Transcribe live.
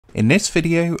In this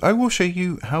video, I will show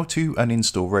you how to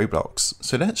uninstall Roblox,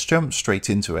 so let's jump straight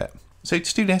into it. So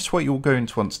to do this, what you're going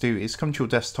to want to do is come to your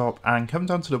desktop and come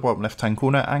down to the bottom left hand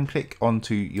corner and click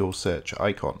onto your search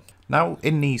icon. Now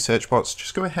in the search box,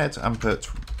 just go ahead and put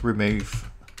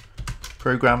remove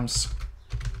programs.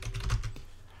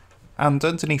 And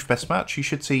underneath best match, you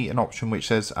should see an option which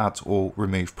says add or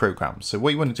remove programs. So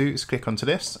what you want to do is click onto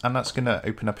this, and that's going to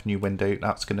open up a new window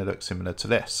that's going to look similar to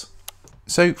this.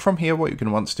 So from here, what you're going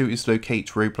to want to do is locate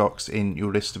Roblox in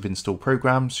your list of installed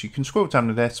programs. You can scroll down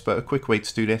the list, but a quick way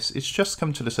to do this is just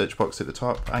come to the search box at the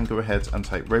top and go ahead and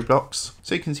type Roblox.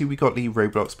 So you can see we got the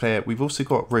Roblox player. We've also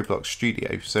got Roblox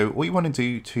Studio. So all you want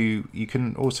to do you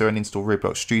can also uninstall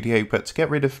Roblox Studio, but to get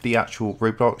rid of the actual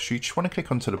Roblox, you just want to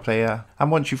click onto the player.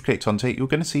 And once you've clicked onto it, you're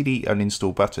going to see the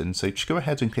uninstall button. So just go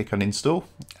ahead and click uninstall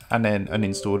and then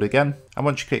uninstall it again. And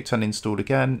once you click uninstall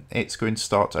again, it's going to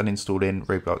start uninstalling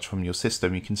Roblox from your system.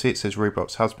 You can see it says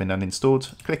Roblox has been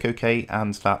uninstalled. Click OK,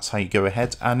 and that's how you go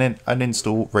ahead and then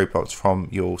uninstall Roblox from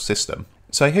your system.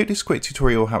 So I hope this quick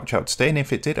tutorial helped you out today, and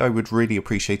if it did, I would really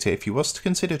appreciate it if you was to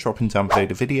consider dropping down below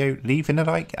the video, leaving a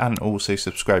like, and also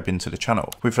subscribing to the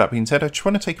channel. With that being said, I just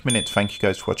want to take a minute to thank you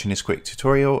guys for watching this quick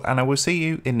tutorial, and I will see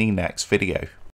you in the next video.